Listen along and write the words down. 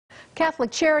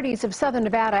Catholic Charities of Southern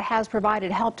Nevada has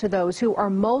provided help to those who are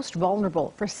most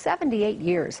vulnerable for 78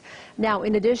 years. Now,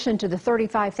 in addition to the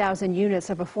 35,000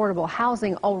 units of affordable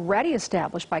housing already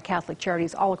established by Catholic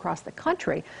Charities all across the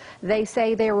country, they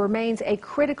say there remains a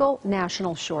critical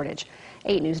national shortage.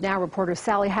 8 News Now reporter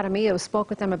Sally Jaramillo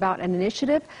spoke with them about an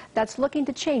initiative that's looking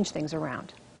to change things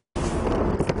around.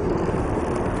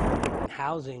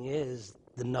 Housing is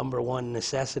the #1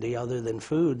 necessity other than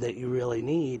food that you really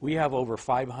need. We have over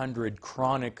 500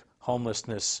 chronic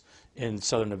homelessness in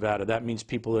Southern Nevada. That means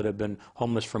people that have been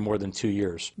homeless for more than 2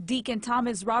 years. Deacon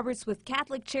Thomas Roberts with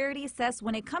Catholic Charities says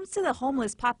when it comes to the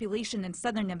homeless population in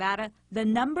Southern Nevada, the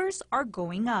numbers are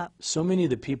going up. So many of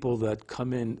the people that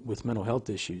come in with mental health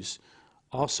issues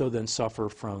also then suffer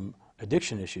from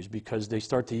addiction issues because they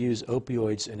start to use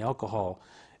opioids and alcohol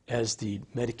as the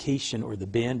medication or the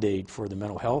Band-Aid for the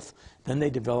mental health. Then they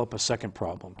develop a second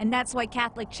problem. And that's why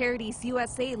Catholic Charities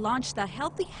USA launched the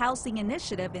Healthy Housing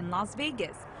Initiative in Las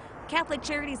Vegas. Catholic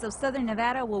Charities of Southern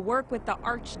Nevada will work with the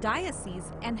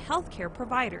Archdiocese and healthcare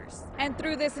providers. And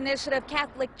through this initiative,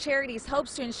 Catholic Charities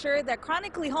hopes to ensure that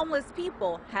chronically homeless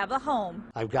people have a home.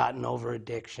 I've gotten over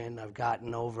addiction, I've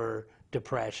gotten over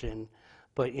depression,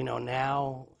 but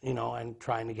now, I'm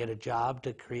trying to get a job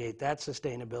to create that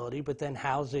sustainability, but then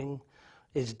housing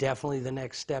is definitely the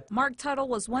next step. Mark Tuttle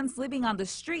was once living on the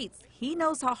streets. He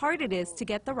knows how hard it is to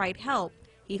get the right help.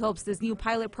 He hopes this new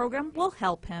pilot program will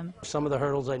help him. Some of the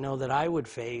hurdles I know that I would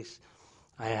face,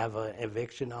 I have an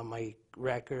eviction on my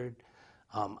record.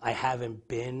 I haven't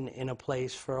been in a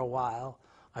place for a while.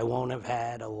 I won't have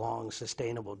had a long,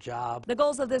 sustainable job. The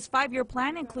goals of this 5-year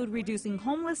plan include reducing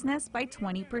homelessness by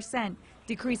 20%,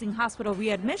 decreasing hospital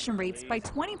readmission rates by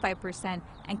 25%,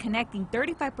 and connecting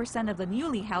 35% of the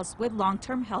newly housed with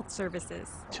long-term health services.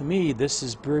 To me, this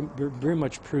is very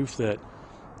much proof that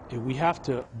we have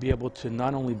to be able to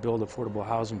not only build affordable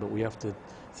housing, but we have to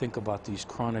think about these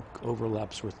chronic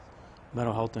overlaps with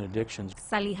mental health and addictions.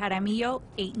 Sally Jaramillo,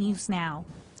 8 News Now.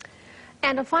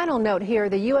 And a final note here,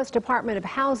 the U.S. Department of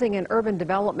Housing and Urban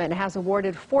Development has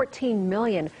awarded $14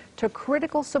 million to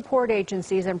critical support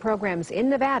agencies and programs in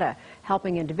Nevada,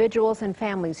 helping individuals and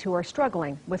families who are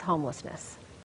struggling with homelessness.